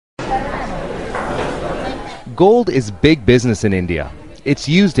Gold is big business in India. It's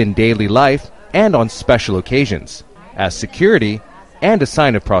used in daily life and on special occasions, as security and a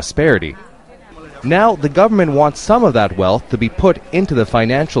sign of prosperity. Now, the government wants some of that wealth to be put into the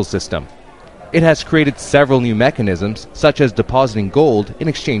financial system. It has created several new mechanisms, such as depositing gold in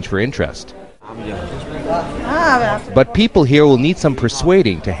exchange for interest. But people here will need some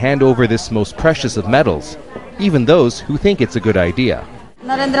persuading to hand over this most precious of metals, even those who think it's a good idea.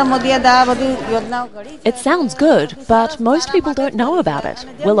 It sounds good, but most people don't know about it.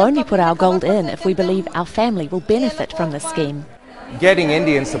 We'll only put our gold in if we believe our family will benefit from the scheme. Getting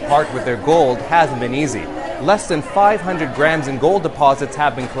Indians to part with their gold hasn't been easy. Less than 500 grams in gold deposits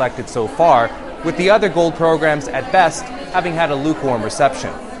have been collected so far, with the other gold programs at best having had a lukewarm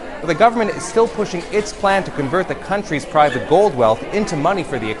reception. But the government is still pushing its plan to convert the country's private gold wealth into money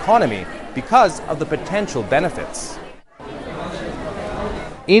for the economy because of the potential benefits.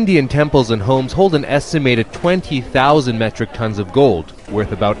 Indian temples and homes hold an estimated 20,000 metric tons of gold,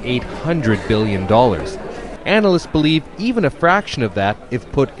 worth about $800 billion. Analysts believe even a fraction of that, if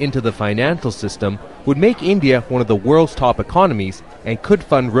put into the financial system, would make India one of the world's top economies and could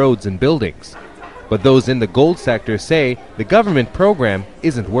fund roads and buildings. But those in the gold sector say the government program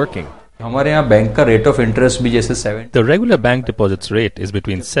isn't working. The regular bank deposits rate is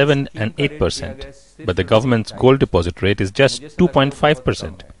between 7 and 8%, but the government's gold deposit rate is just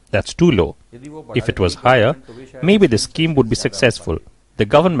 2.5%. That's too low. If it was higher, maybe the scheme would be successful. The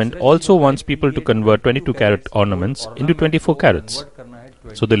government also wants people to convert 22-carat ornaments into 24 carats.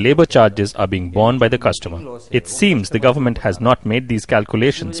 So the labor charges are being borne by the customer. It seems the government has not made these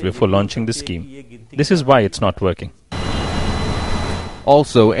calculations before launching the scheme. This is why it's not working.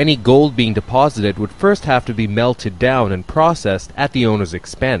 Also, any gold being deposited would first have to be melted down and processed at the owner's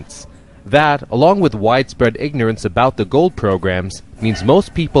expense. That, along with widespread ignorance about the gold programs, means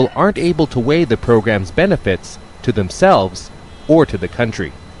most people aren't able to weigh the program's benefits to themselves or to the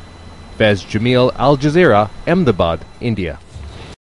country. Fez Jamil, Al Jazeera, Ahmedabad, India.